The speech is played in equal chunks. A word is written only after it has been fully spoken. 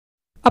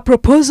A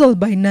proposal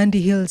by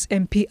Nandi Hills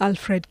MP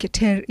Alfred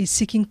Keter is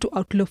seeking to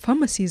outlaw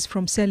pharmacies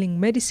from selling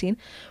medicine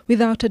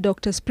without a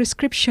doctor's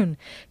prescription.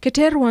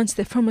 Keter wants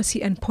the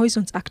Pharmacy and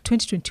Poisons Act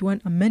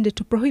 2021 amended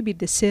to prohibit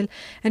the sale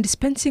and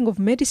dispensing of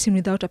medicine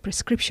without a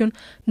prescription,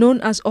 known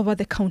as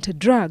over-the-counter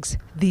drugs.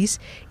 This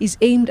is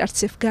aimed at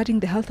safeguarding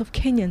the health of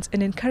Kenyans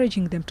and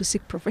encouraging them to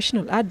seek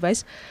professional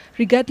advice,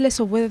 regardless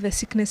of whether the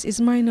sickness is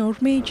minor or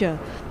major.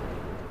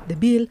 The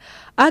bill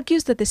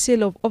argues that the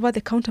sale of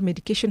over-the-counter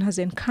medication has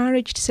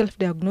encouraged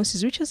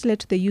self-diagnosis, which has led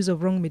to the use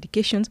of wrong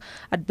medications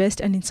at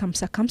best and in some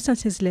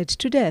circumstances led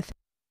to death.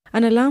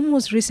 An alarm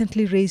was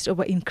recently raised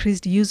over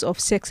increased use of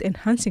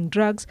sex-enhancing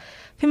drugs,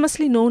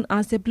 famously known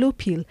as the blue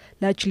pill,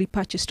 largely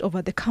purchased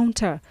over the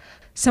counter.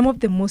 Some of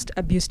the most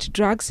abused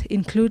drugs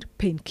include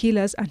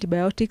painkillers,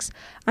 antibiotics,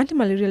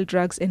 anti-malarial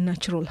drugs, and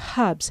natural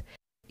herbs.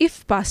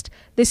 If passed,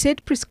 the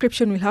said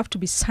prescription will have to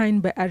be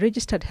signed by a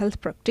registered health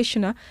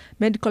practitioner,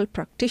 medical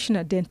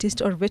practitioner,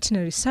 dentist, or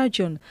veterinary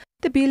surgeon.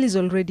 The bill is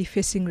already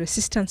facing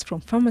resistance from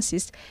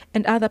pharmacists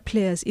and other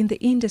players in the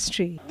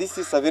industry. This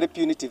is a very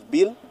punitive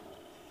bill,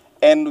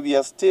 and we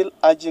are still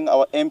urging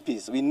our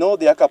MPs. We know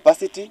their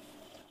capacity,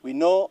 we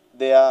know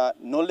their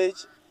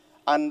knowledge,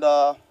 and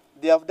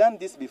they have done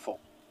this before.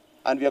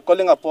 And we are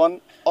calling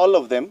upon all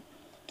of them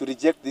to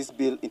reject this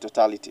bill in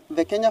totality.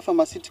 The Kenya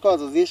Pharmaceutical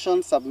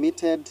Association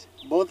submitted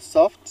both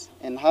soft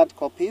and hard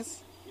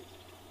copies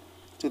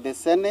to the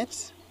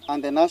Senate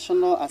and the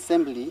National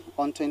Assembly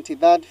on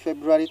 23rd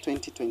February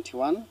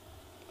 2021.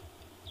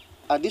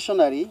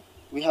 Additionally,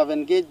 we have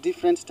engaged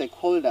different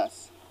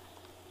stakeholders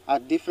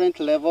at different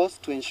levels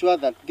to ensure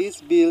that this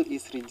bill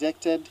is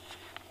rejected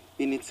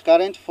in its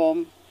current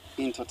form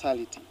in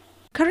totality.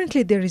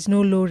 Currently, there is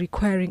no law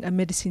requiring a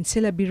medicine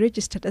seller be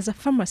registered as a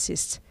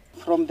pharmacist.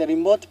 From the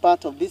remote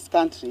part of this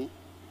country,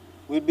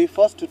 we'll be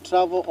forced to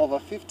travel over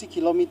 50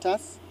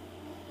 kilometers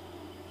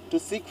to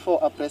seek for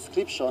a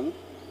prescription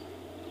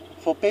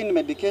for pain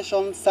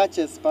medication such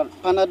as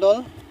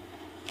Panadol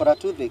for a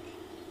toothache,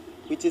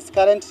 which is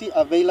currently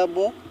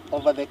available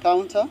over the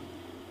counter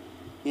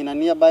in a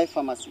nearby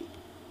pharmacy.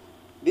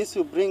 This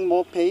will bring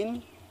more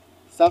pain,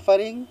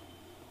 suffering,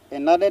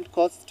 and added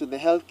costs to the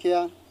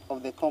healthcare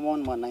of the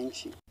common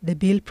mwananchi. The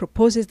bill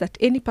proposes that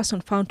any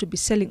person found to be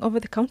selling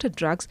over-the-counter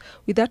drugs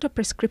without a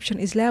prescription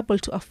is liable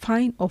to a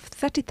fine of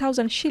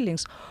 30,000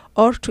 shillings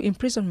or to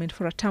imprisonment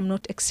for a term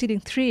not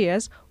exceeding 3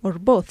 years or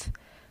both.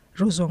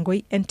 Rose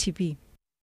Wangoi, NTV.